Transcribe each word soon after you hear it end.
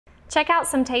Check out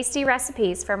some tasty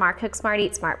recipes from our Cook Smart,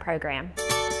 Eat Smart program.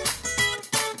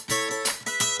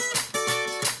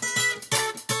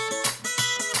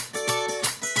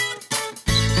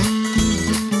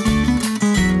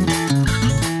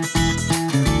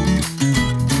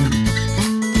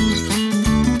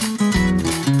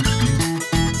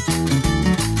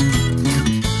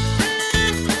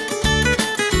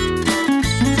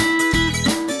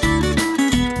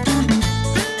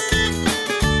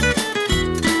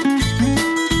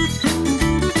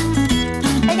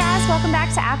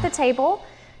 Table.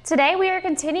 Today we are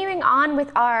continuing on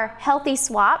with our healthy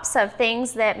swaps of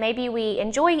things that maybe we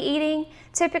enjoy eating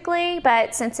typically,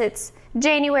 but since it's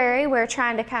January, we're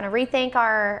trying to kind of rethink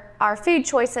our food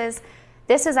choices.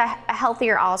 This is a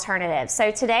healthier alternative. So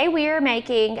today we are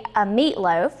making a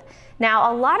meatloaf.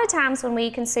 Now, a lot of times when we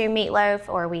consume meatloaf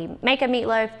or we make a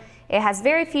meatloaf, it has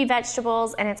very few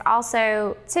vegetables and it's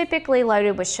also typically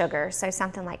loaded with sugar. So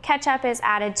something like ketchup is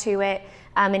added to it.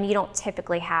 And you don't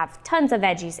typically have tons of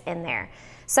veggies in there.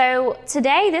 So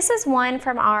today, this is one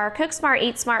from our Cook Smart,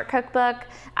 Eat Smart cookbook.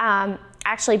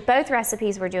 Actually, both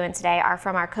recipes we're doing today are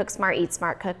from our Cook Smart, Eat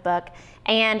Smart cookbook.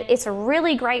 And it's a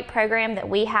really great program that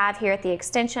we have here at the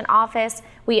Extension office.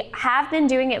 We have been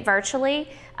doing it virtually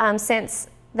since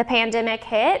the pandemic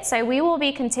hit. So we will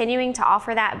be continuing to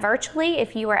offer that virtually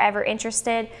if you are ever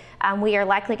interested. We are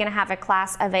likely going to have a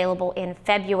class available in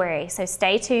February. So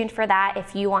stay tuned for that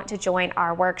if you want to join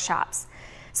our workshops.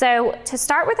 So to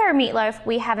start with our meatloaf,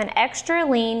 we have an extra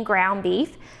lean ground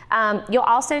beef. You'll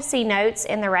also see notes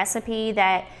in the recipe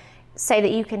that say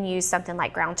that you can use something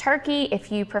like ground turkey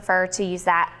if you prefer to use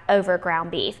that over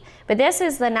ground beef. But this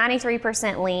is the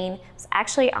 93% lean. It's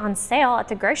actually on sale at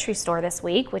the grocery store this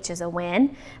week, which is a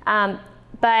win.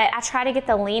 But I try to get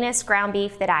the leanest ground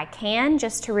beef that I can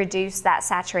just to reduce that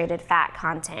saturated fat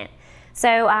content.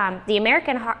 So the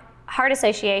American Heart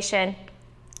Association,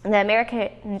 the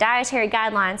American Dietary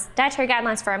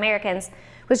Guidelines for Americans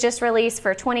was just released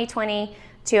for 2020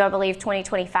 to, I believe,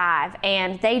 2025.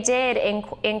 And they did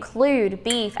include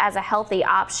beef as a healthy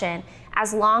option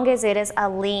as long as it is a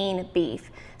lean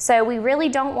beef. So we really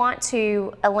don't want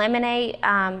to eliminate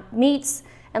meats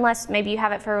unless maybe you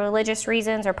have it for religious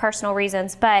reasons or personal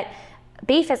reasons, but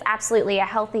beef is absolutely a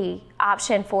healthy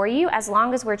option for you as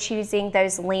long as we're choosing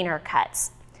those leaner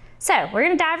cuts. So we're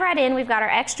gonna dive right in. We've got our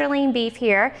extra lean beef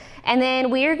here, and then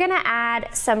we're gonna add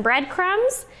some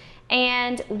breadcrumbs,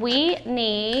 and we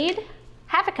need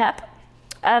half a cup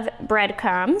of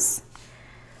breadcrumbs.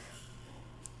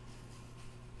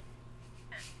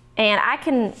 And I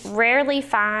can rarely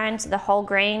find the whole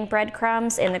grain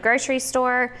breadcrumbs in the grocery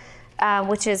store,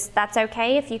 that's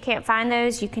okay. If you can't find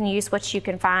those, you can use what you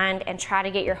can find and try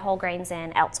to get your whole grains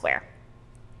in elsewhere.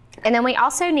 And then we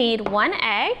also need 1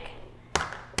 egg.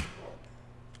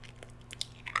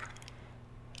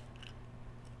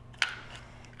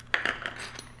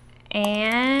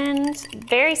 And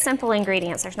very simple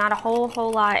ingredients. There's not a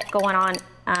whole lot going on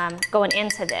going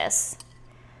into this.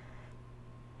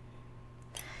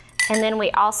 And then we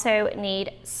also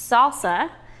need salsa.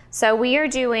 So we are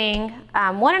doing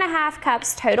 1.5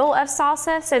 cups total of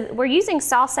salsa. So we're using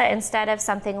salsa instead of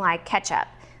something like ketchup.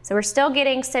 So we're still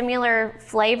getting similar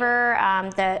flavor,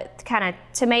 the kind of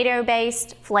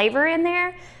tomato-based flavor in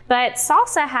there, but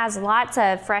salsa has lots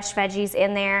of fresh veggies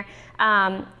in there.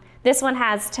 This one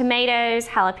has tomatoes,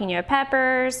 jalapeno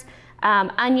peppers,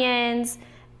 onions,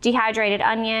 dehydrated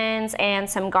onions, and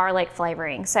some garlic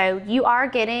flavoring. So you are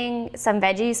getting some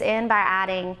veggies in by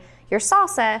adding your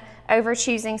salsa over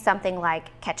choosing something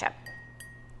like ketchup.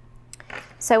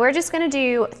 So we're just gonna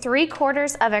do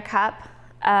 3/4 of a cup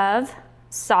of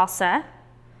salsa.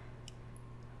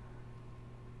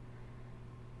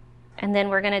 And then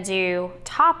we're gonna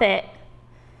top it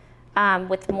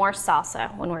with more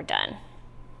salsa when we're done.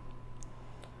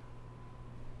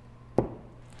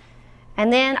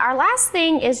 And then our last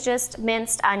thing is just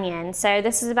minced onion. So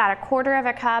this is about 1/4 of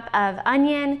a cup of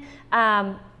onion.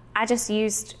 I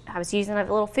was using a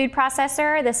little food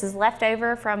processor. This is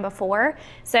leftover from before.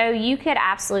 So you could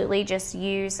absolutely just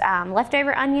use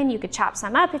leftover onion. You could chop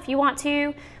some up if you want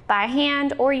to by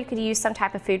hand, or you could use some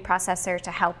type of food processor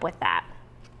to help with that.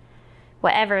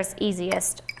 Whatever is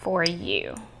easiest for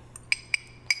you.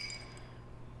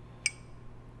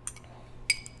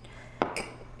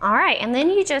 All right, and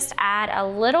then you just add a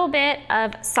little bit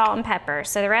of salt and pepper.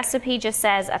 So the recipe just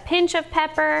says a pinch of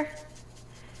pepper,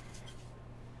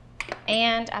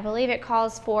 and I believe it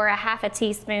calls for 1/2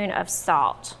 teaspoon of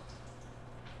salt.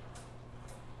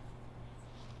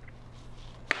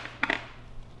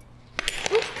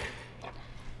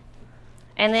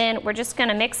 And then we're just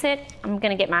gonna mix it. I'm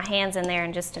gonna get my hands in there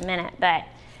in just a minute, but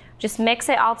Just mix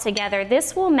it all together.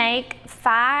 This will make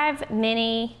 5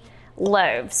 mini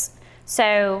loaves.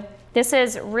 So this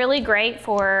is really great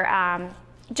for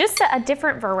just a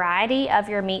different variety of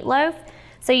your meatloaf.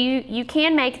 So you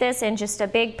can make this in just a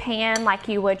big pan like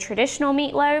you would traditional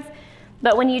meatloaf,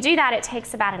 but when you do that, it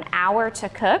takes about an hour to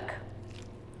cook,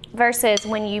 versus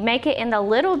when you make it in the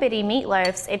little bitty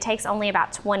meatloafs, it takes only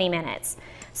about 20 minutes.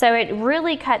 So it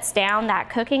really cuts down that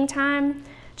cooking time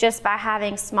just by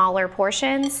having smaller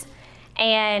portions,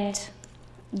 and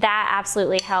that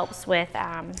absolutely helps with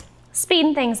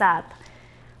speeding things up.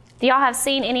 If y'all have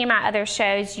seen any of my other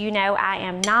shows, you know I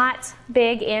am not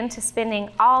big into spending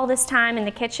all this time in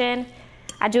the kitchen.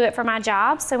 I do it for my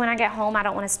job, so when I get home, I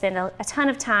don't want to spend a ton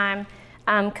of time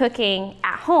cooking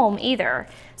at home either.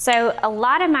 So a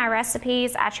lot of my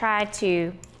recipes I try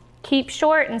to keep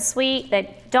short and sweet,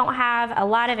 that don't have a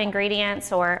lot of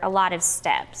ingredients or a lot of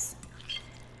steps.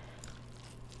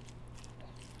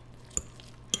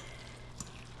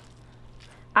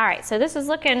 All right, so this is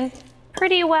looking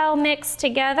pretty well mixed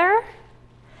together.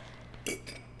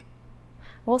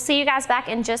 We'll see you guys back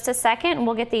in just a second, and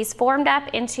we'll get these formed up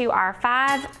into our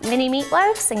 5 mini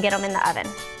meatloafs and get them in the oven.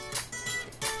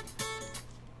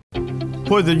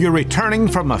 Whether you're returning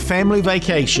from a family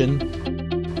vacation,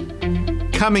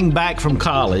 coming back from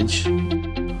college,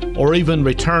 or even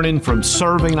returning from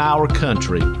serving our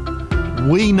country,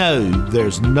 we know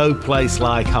there's no place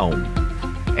like home.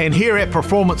 And here at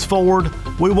Performance Ford,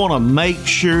 we want to make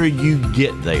sure you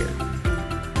get there.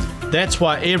 That's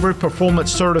why every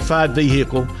Performance certified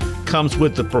vehicle comes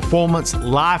with the Performance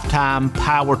Lifetime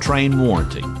Powertrain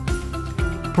Warranty.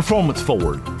 Performance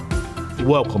Ford,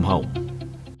 welcome home.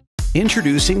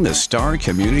 Introducing the Star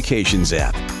Communications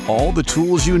app. All the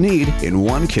tools you need in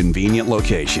one convenient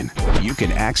location. You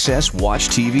can access Watch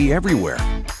TV everywhere.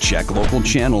 Check local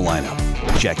channel lineup.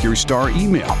 Check your Star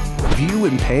email. View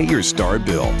and pay your Star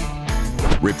bill.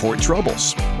 Report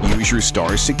troubles. Use your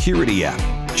Star Security app.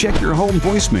 Check your home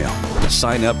voicemail.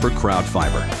 Sign up for Crowd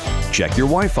Fiber. Check your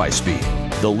Wi-Fi speed.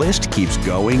 The list keeps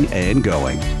going and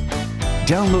going.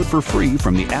 Download for free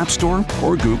from the App Store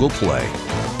or Google Play.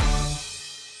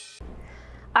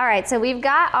 All right, so we've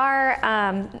got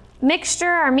our mixture,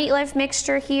 our meatloaf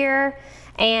mixture here,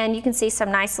 and you can see some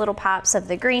nice little pops of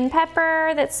the green pepper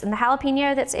and the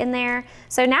jalapeno that's in there.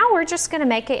 So now we're just gonna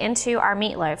make it into our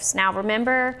meatloafs. Now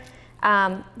remember,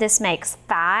 this makes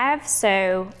 5,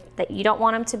 so that you don't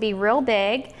want them to be real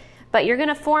big, but you're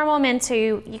gonna form them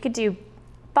into, you could do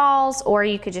balls, or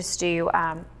you could just do,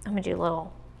 I'm gonna do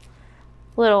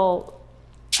little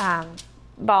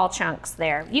ball chunks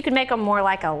there. You can make them more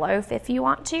like a loaf if you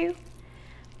want to,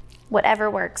 whatever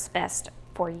works best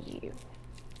for you.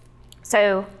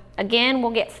 So again,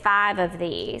 we'll get 5 of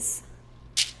these.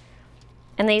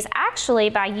 And these actually,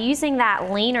 by using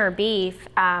that leaner beef,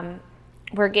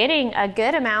 we're getting a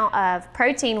good amount of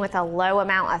protein with a low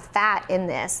amount of fat in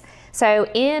this. So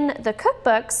in the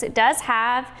cookbooks, it does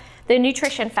have the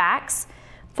nutrition facts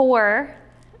for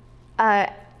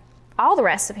all the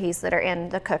recipes that are in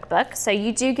the cookbook. So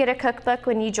you do get a cookbook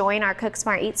when you join our Cook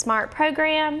Smart, Eat Smart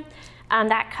program.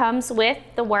 That comes with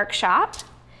the workshop.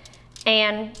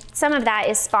 And some of that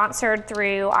is sponsored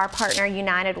through our partner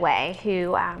United Way,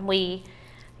 who we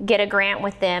get a grant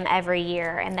with them every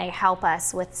year, and they help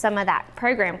us with some of that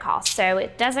program cost. So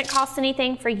it doesn't cost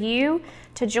anything for you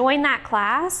to join that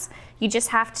class. You just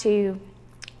have to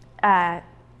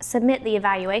submit the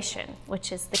evaluation,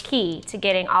 which is the key to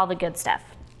getting all the good stuff.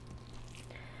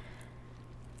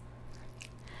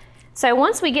 So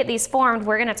once we get these formed,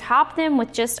 we're gonna top them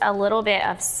with just a little bit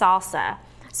of salsa.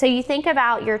 So you think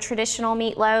about your traditional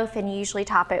meatloaf and you usually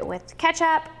top it with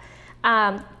ketchup.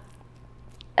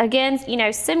 Again, you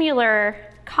know, similar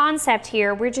concept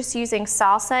here. We're just using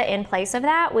salsa in place of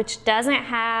that, which doesn't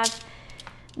have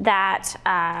that,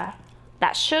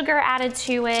 that sugar added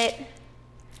to it,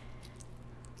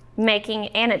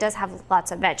 and it does have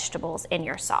lots of vegetables in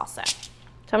your salsa.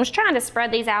 So I'm just trying to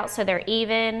spread these out so they're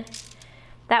even.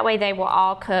 That way they will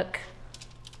all cook,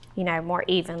 you know, more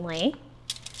evenly.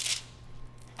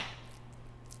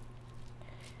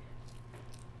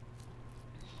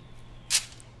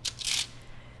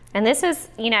 And this is,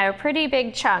 you know, a pretty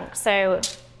big chunk, so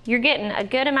you're getting a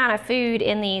good amount of food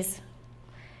in these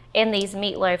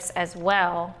meatloafs as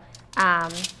well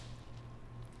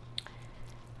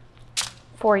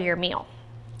for your meal.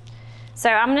 So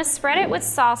I'm gonna spread it with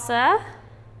salsa,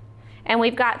 and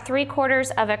we've got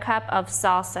 3/4 of a cup of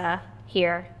salsa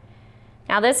here.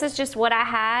 Now this is just what I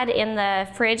had in the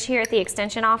fridge here at the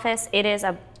extension office. It is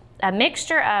a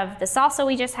mixture of the salsa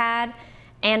we just had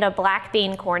and a black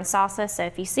bean corn salsa. So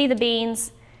if you see the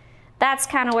beans, that's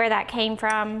kind of where that came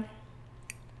from.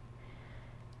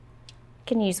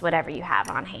 You can use whatever you have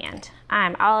on hand.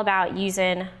 I'm all about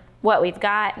using what we've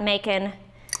got, making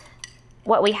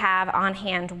what we have on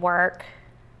hand work.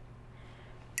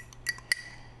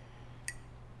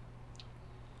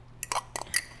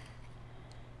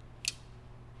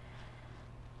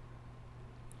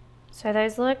 So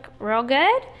those look real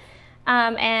good.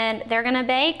 And they're gonna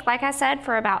bake, like I said,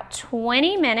 for about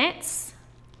 20 minutes.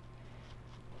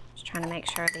 Just trying to make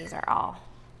sure these are all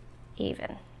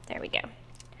even. There we go.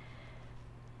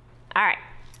 All right,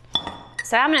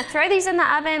 so I'm gonna throw these in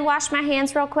the oven, wash my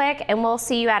hands real quick, and we'll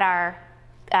see you at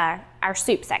our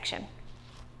soup section.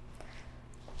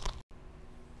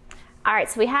 All right,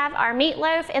 so we have our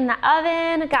meatloaf in the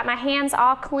oven, got my hands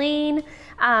all clean.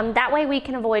 That way we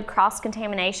can avoid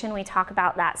cross-contamination. We talk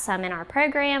about that some in our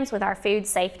programs with our food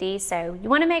safety. So you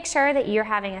wanna make sure that you're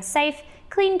having a safe,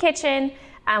 clean kitchen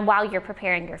while you're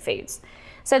preparing your foods.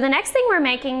 So the next thing we're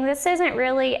making, this isn't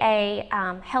really a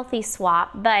healthy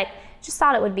swap, but just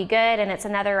thought it would be good, and it's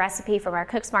another recipe from our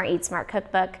Cook Smart, Eat Smart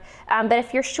cookbook. But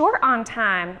if you're short on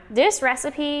time, this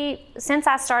recipe, since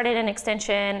I started in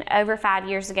Extension over 5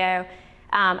 years ago,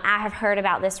 I have heard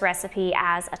about this recipe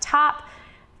as a top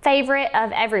favorite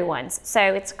of everyone's. So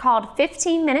it's called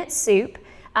 15-minute soup.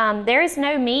 There is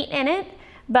no meat in it,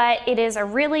 but it is a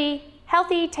really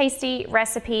healthy, tasty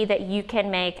recipe that you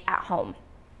can make at home.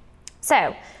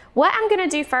 So what I'm gonna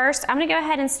do first, I'm gonna go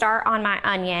ahead and start on my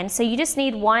onion. So you just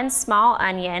need one small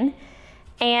onion.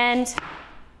 And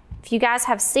if you guys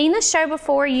have seen the show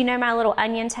before, you know my little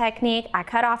onion technique. I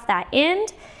cut off that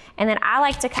end, and then I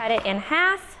like to cut it in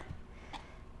half,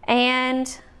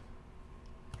 and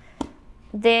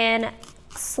then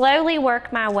slowly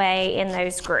work my way in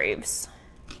those grooves.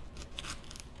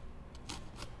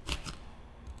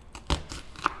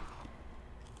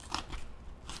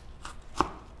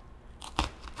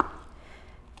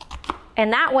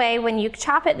 And that way, when you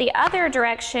chop it the other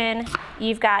direction,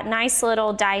 you've got nice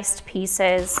little diced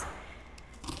pieces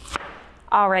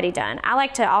already done. I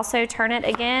like to also turn it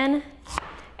again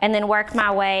and then work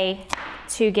my way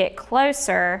to get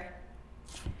closer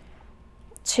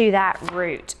to that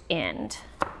root end.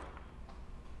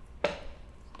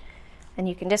 And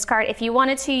you can discard, if you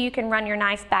wanted to, you can run your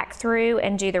knife back through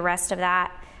and do the rest of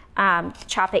that.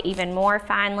 Chop it even more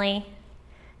finely.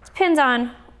 Depends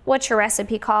on what your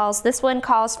recipe calls. This one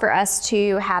calls for us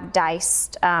to have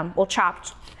diced,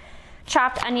 chopped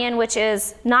onion, which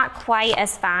is not quite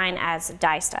as fine as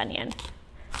diced onion.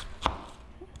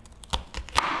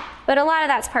 But a lot of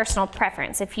that's personal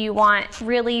preference. If you want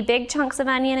really big chunks of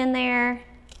onion in there,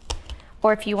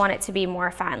 or if you want it to be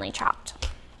more finely chopped.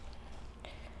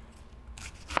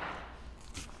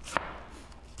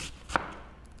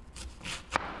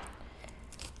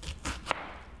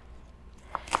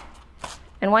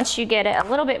 And once you get it a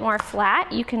little bit more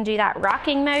flat, you can do that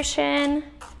rocking motion.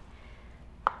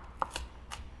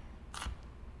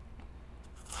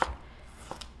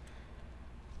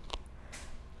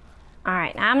 All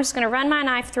right, now I'm just gonna run my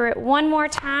knife through it one more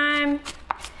time.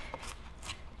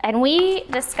 And we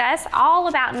discuss all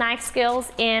about knife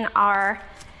skills in our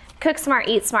Cook Smart,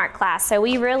 Eat Smart class. So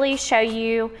we really show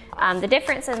you the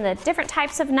difference in the different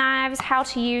types of knives, how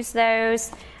to use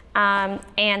those,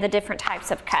 and the different types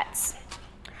of cuts.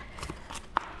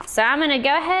 So I'm gonna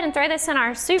go ahead and throw this in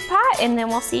our soup pot, and then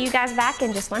we'll see you guys back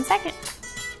in just 1 second.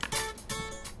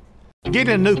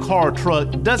 Getting a new car or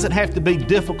truck doesn't have to be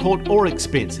difficult or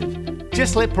expensive.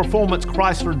 Just let Performance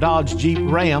Chrysler Dodge Jeep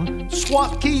Ram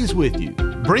swap keys with you.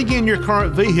 Bring in your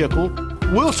current vehicle,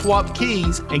 we'll swap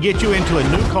keys and get you into a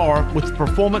new car with the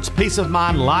Performance Peace of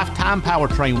Mind lifetime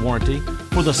powertrain warranty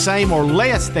for the same or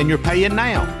less than you're paying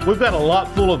now. We've got a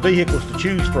lot full of vehicles to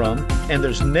choose from, and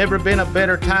there's never been a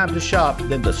better time to shop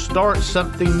than to start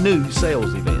something new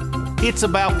sales event. It's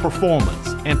about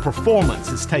performance, and performance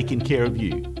is taking care of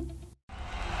you.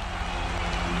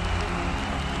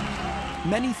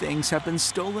 Many things have been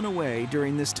stolen away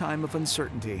during this time of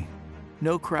uncertainty.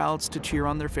 No crowds to cheer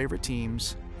on their favorite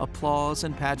teams. Applause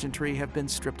and pageantry have been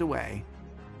stripped away.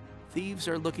 Thieves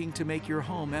are looking to make your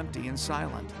home empty and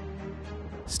silent.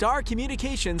 Star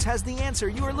Communications has the answer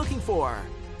you are looking for.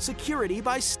 Security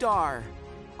by Star.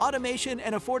 Automation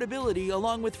and affordability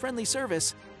along with friendly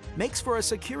service makes for a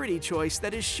security choice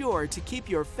that is sure to keep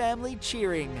your family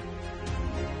cheering.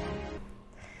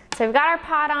 So we've got our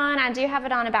pot on. I do have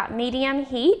it on about medium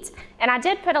heat, and I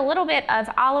did put a little bit of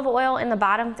olive oil in the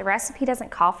bottom. The recipe doesn't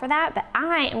call for that, but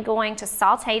I am going to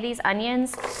saute these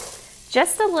onions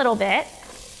just a little bit,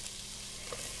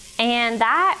 and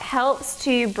that helps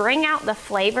to bring out the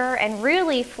flavor and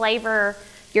really flavor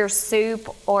your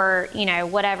soup or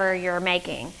whatever you're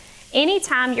making.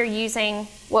 Anytime you're using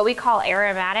what we call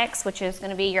aromatics, which is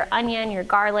gonna be your onion, your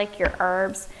garlic, your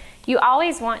herbs. You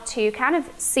always want to kind of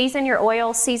season your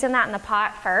oil, season that in the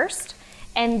pot first,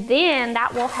 and then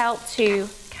that will help to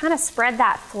kind of spread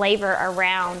that flavor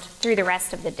around through the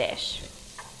rest of the dish.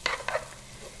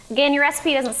 Again, your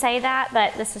recipe doesn't say that,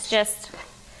 but this is just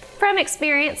from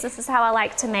experience. This is how I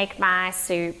like to make my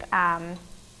soup,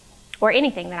 or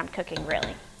anything that I'm cooking, really.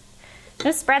 I'm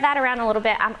gonna spread that around a little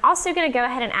bit. I'm also gonna go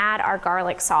ahead and add our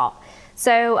garlic salt.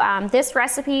 So this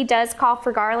recipe does call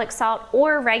for garlic salt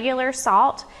or regular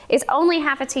salt. It's only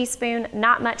half a teaspoon,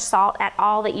 not much salt at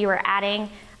all that you are adding.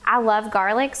 I love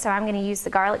garlic, so I'm gonna use the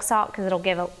garlic salt because it'll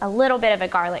give a little bit of a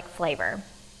garlic flavor.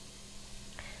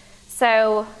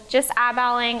 So just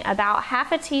eyeballing about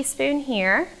half a teaspoon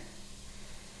here.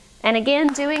 And again,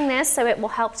 doing this so it will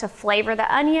help to flavor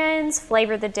the onions,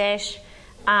 flavor the dish,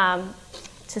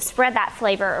 to spread that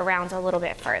flavor around a little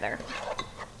bit further.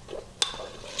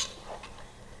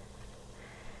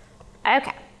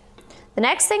 Okay, the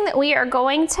next thing that we are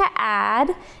going to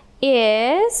add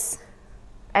is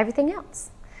everything else.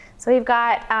 So we've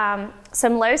got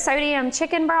some low sodium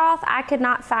chicken broth. I could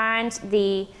not find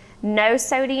the no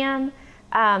sodium,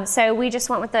 so we just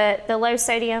went with the low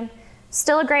sodium.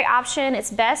 Still a great option.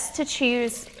 It's best to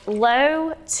choose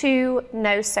low to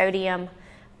no sodium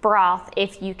broth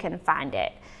if you can find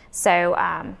it. So,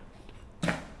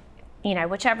 you know,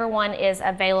 whichever one is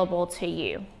available to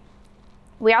you.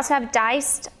 We also have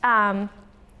diced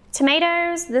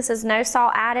tomatoes. This is no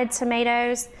salt added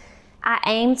tomatoes. I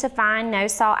aim to find no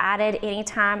salt added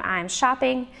anytime I'm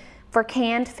shopping for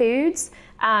canned foods.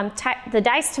 The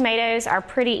diced tomatoes are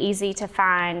pretty easy to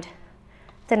find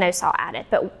the no salt added,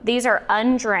 but these are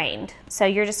undrained. So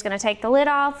you're just gonna take the lid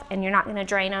off and you're not gonna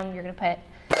drain them. You're gonna put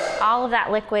all of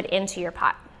that liquid into your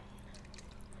pot.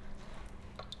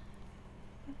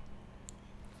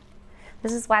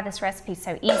 This is why this recipe is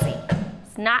so easy.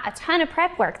 It's not a ton of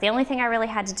prep work. The only thing I really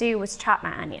had to do was chop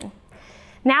my onion.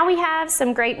 Now we have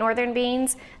some Great Northern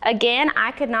beans. Again,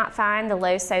 I could not find the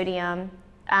low sodium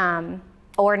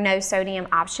or no sodium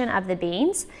option of the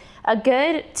beans. A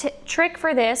good trick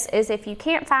for this is if you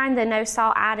can't find the no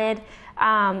salt added,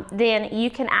 then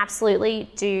you can absolutely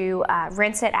do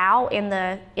rinse it out in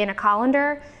a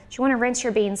colander. You want to rinse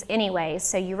your beans anyways,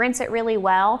 so you rinse it really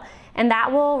well, and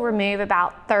that will remove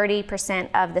about 30%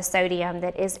 of the sodium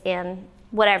that is in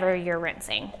whatever you're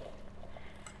rinsing.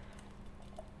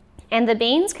 And the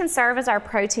beans can serve as our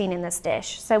protein in this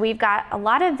dish. So we've got a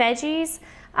lot of veggies,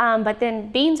 but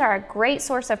then beans are a great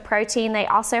source of protein. They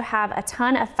also have a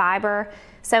ton of fiber.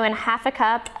 So in half a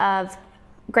cup of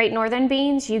Great Northern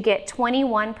beans, you get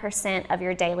 21% of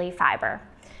your daily fiber.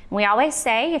 And we always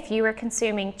say if you are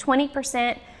consuming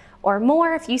 20% or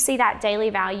more, if you see that daily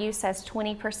value says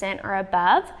 20% or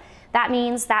above, that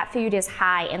means that food is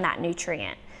high in that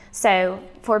nutrient. So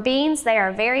for beans, they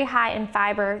are very high in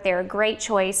fiber. They're a great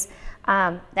choice.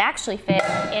 They actually fit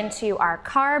into our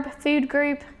carb food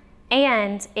group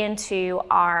and into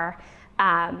our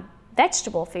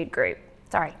vegetable food group.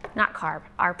 Sorry, not carb,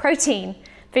 our protein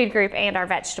food group and our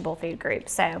vegetable food group.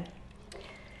 So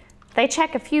they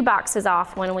check a few boxes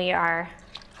off when we are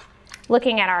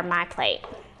looking at our My Plate.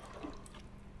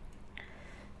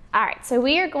 All right, so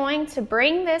we are going to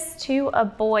bring this to a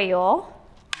boil.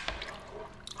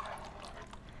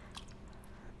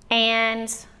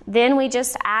 And then we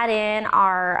just add in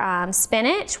our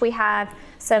spinach. We have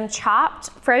some chopped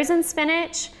frozen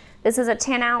spinach. This is a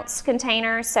 10-ounce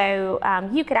container, so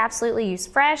you could absolutely use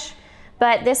fresh,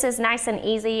 but this is nice and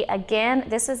easy. Again,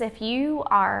 this is if you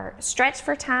are stretched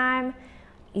for time,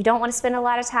 you don't want to spend a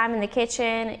lot of time in the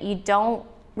kitchen, you don't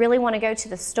really want to go to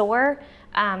the store.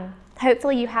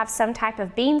 Hopefully you have some type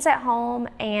of beans at home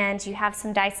and you have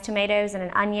some diced tomatoes and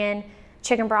an onion,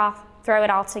 chicken broth, throw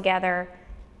it all together.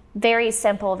 Very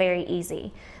simple, very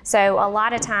easy. So a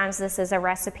lot of times this is a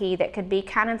recipe that could be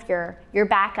kind of your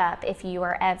backup if you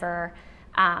are ever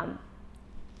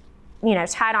you know,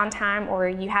 tight on time or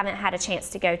you haven't had a chance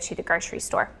to go to the grocery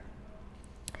store.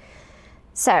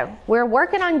 So we're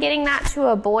working on getting that to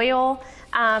a boil.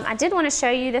 I did want to show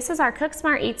you, this is our Cook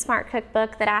Smart, Eat Smart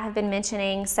cookbook that I have been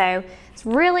mentioning. So it's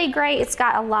really great. It's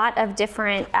got a lot of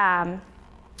different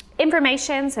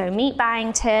information, so meat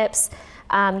buying tips,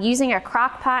 using a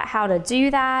crock pot, how to do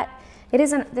that.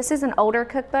 This is an older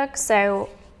cookbook, so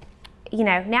you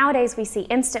know, nowadays we see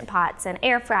Instant Pots and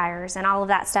air fryers and all of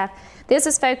that stuff. This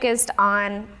is focused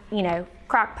on, you know,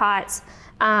 crock pots,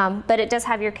 but it does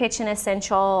have your kitchen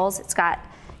essentials. It's got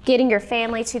getting your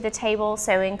family to the table,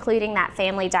 so including that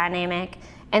family dynamic,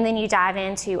 and then you dive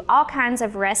into all kinds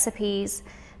of recipes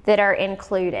that are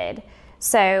included.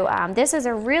 So this is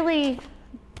a really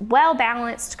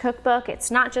well-balanced cookbook. It's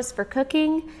not just for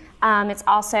cooking, it's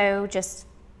also just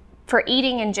for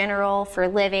eating in general, for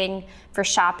living, for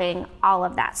shopping, all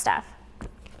of that stuff.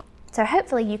 So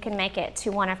hopefully you can make it to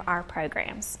one of our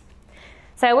programs.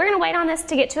 So we're gonna wait on this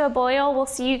to get to a boil. We'll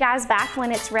see you guys back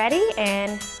when it's ready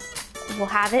and we'll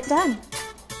have it done.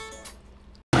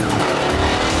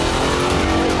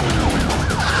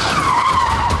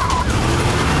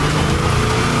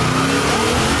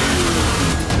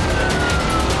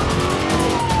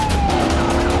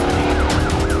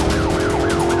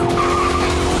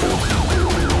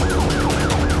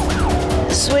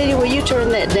 Sweetie, will you turn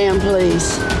that down,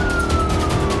 please?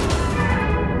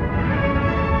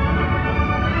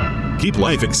 Keep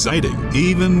life exciting,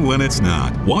 even when it's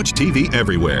not. Watch TV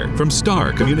everywhere from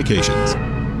Star Communications.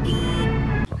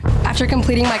 After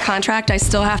completing my contract, I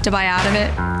still have to buy out of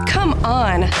it? Come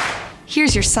on.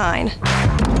 Here's your sign.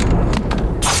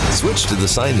 Switch to the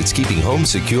sign that's keeping home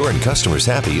secure and customers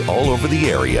happy all over the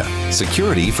area.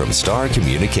 Security from Star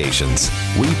Communications.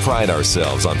 We pride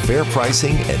ourselves on fair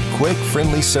pricing and quick,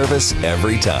 friendly service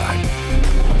every time.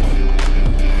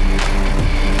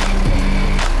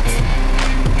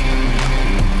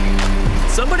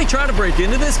 Somebody try to break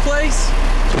into this place?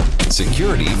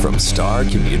 Security from Star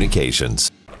Communications.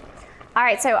 All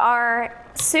right, so our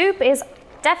soup is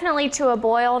definitely to a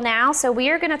boil now, so we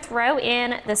are gonna throw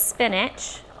in the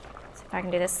spinach. See if I can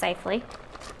do this safely.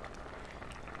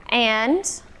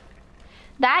 And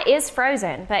that is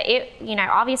frozen, but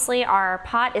obviously our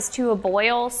pot is to a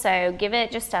boil, so give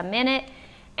it just a minute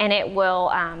and it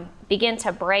will begin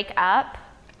to break up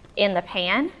in the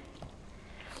pan.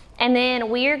 And then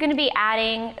we are gonna be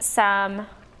adding some,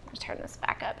 let's turn this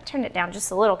back up. I turned it down just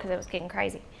a little because it was getting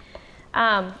crazy.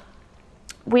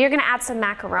 We are gonna add some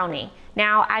macaroni.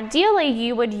 Now, ideally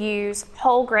you would use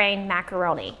whole grain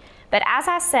macaroni, but as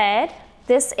I said,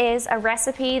 this is a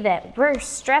recipe that we're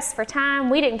stressed for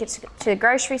time. We didn't get to the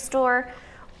grocery store.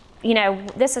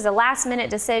 This is a last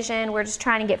minute decision. We're just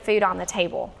trying to get food on the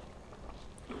table.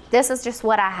 This is just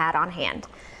what I had on hand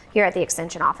here at the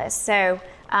extension office. So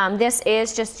this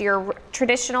is just your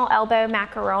traditional elbow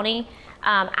macaroni.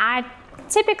 I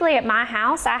typically at my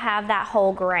house, I have that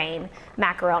whole grain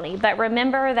macaroni, but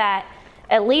remember that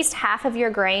at least half of your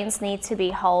grains need to be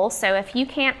whole. So if you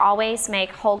can't always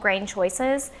make whole grain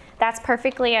choices, that's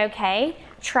perfectly okay.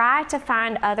 Try to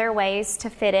find other ways to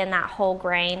fit in that whole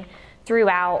grain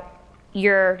throughout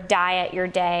your diet, your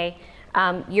day,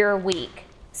 your week.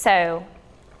 So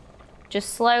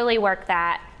just slowly work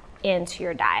that into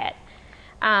your diet.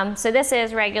 So this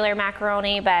is regular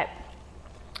macaroni, but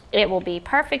it will be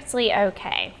perfectly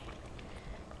okay.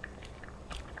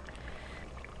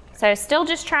 So still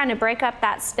just trying to break up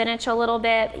that spinach a little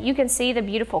bit. You can see the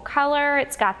beautiful color.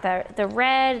 It's got the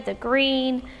red, the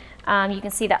green. You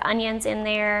can see the onions in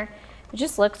there. It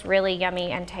just looks really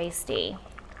yummy and tasty.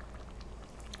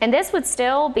 And this would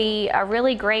still be a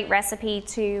really great recipe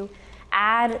to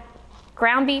add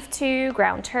ground beef to,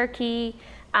 ground turkey,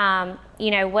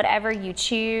 whatever you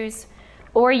choose.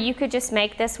 Or you could just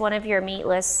make this one of your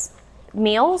meatless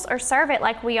meals or serve it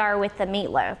like we are with the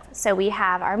meatloaf. So we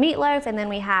have our meatloaf and then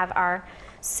we have our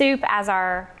soup as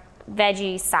our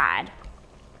veggie side.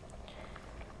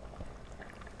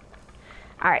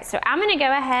 All right, so I'm gonna go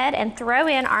ahead and throw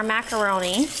in our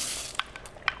macaroni.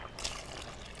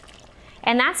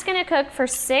 And that's gonna cook for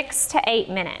 6 to 8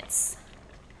 minutes.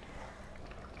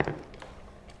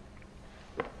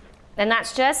 And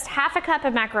that's just half a cup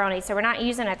of macaroni, so we're not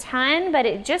using a ton, but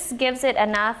it just gives it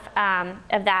enough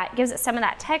gives it some of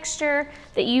that texture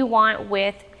that you want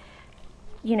with,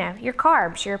 your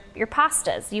carbs, your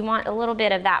pastas. You want a little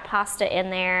bit of that pasta in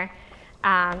there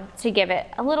to give it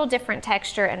a little different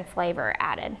texture and flavor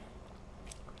added.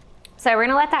 So we're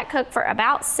gonna let that cook for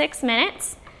about 6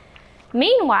 minutes.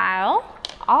 Meanwhile,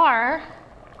 our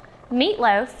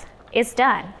meatloaf is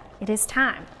done. It is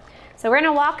time. So we're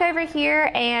gonna walk over here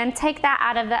and take that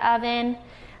out of the oven.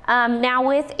 Now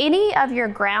with any of your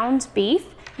ground beef,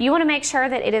 you wanna make sure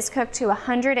that it is cooked to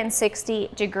 160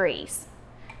 degrees.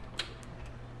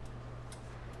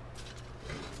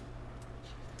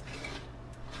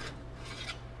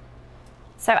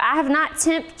 So I have not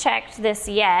temp checked this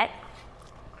yet,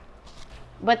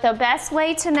 but the best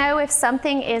way to know if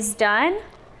something is done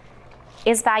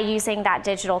is by using that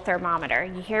digital thermometer.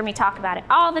 You hear me talk about it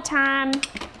all the time.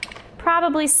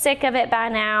 Probably sick of it by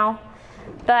now,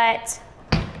 but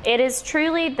it is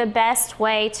truly the best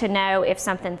way to know if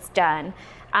something's done,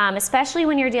 especially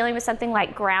when you're dealing with something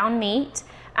like ground meat.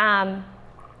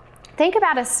 Think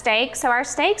about a steak. So our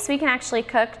steaks, we can actually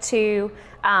cook to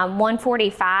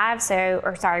 145,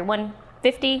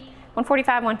 150,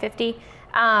 145, 150.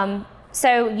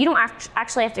 So you don't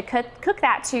actually have to cook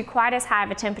that to quite as high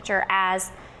of a temperature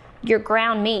as your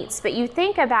ground meats. But you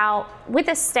think about with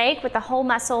a steak, with the whole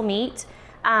muscle meat,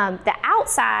 the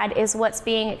outside is what's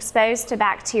being exposed to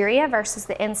bacteria versus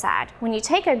the inside. When you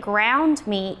take a ground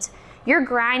meat, you're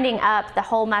grinding up the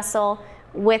whole muscle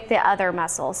with the other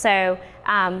muscle, so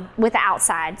with the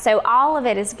outside. So all of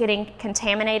it is getting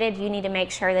contaminated. You need to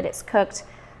make sure that it's cooked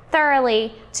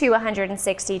thoroughly to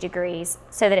 160 degrees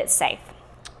so that it's safe.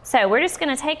 So we're just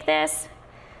gonna take this,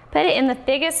 put it in the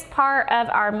biggest part of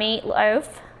our meatloaf,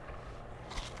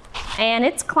 and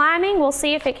it's climbing. We'll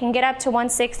see if it can get up to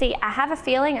 160. I have a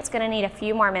feeling it's gonna need a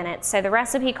few more minutes. So the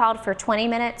recipe called for 20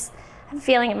 minutes. I have a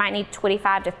feeling it might need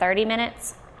 25 to 30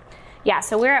 minutes. Yeah,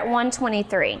 so we're at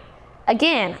 123.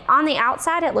 Again, on the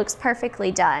outside, it looks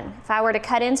perfectly done. If I were to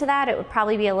cut into that, it would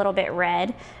probably be a little bit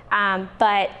red,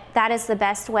 but that is the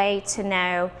best way to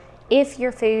know if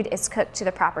your food is cooked to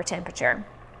the proper temperature.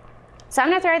 So I'm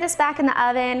gonna throw this back in the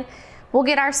oven. We'll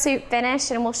get our soup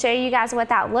finished and we'll show you guys what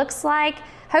that looks like.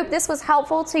 Hope this was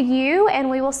helpful to you, and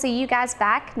we will see you guys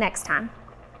back next time.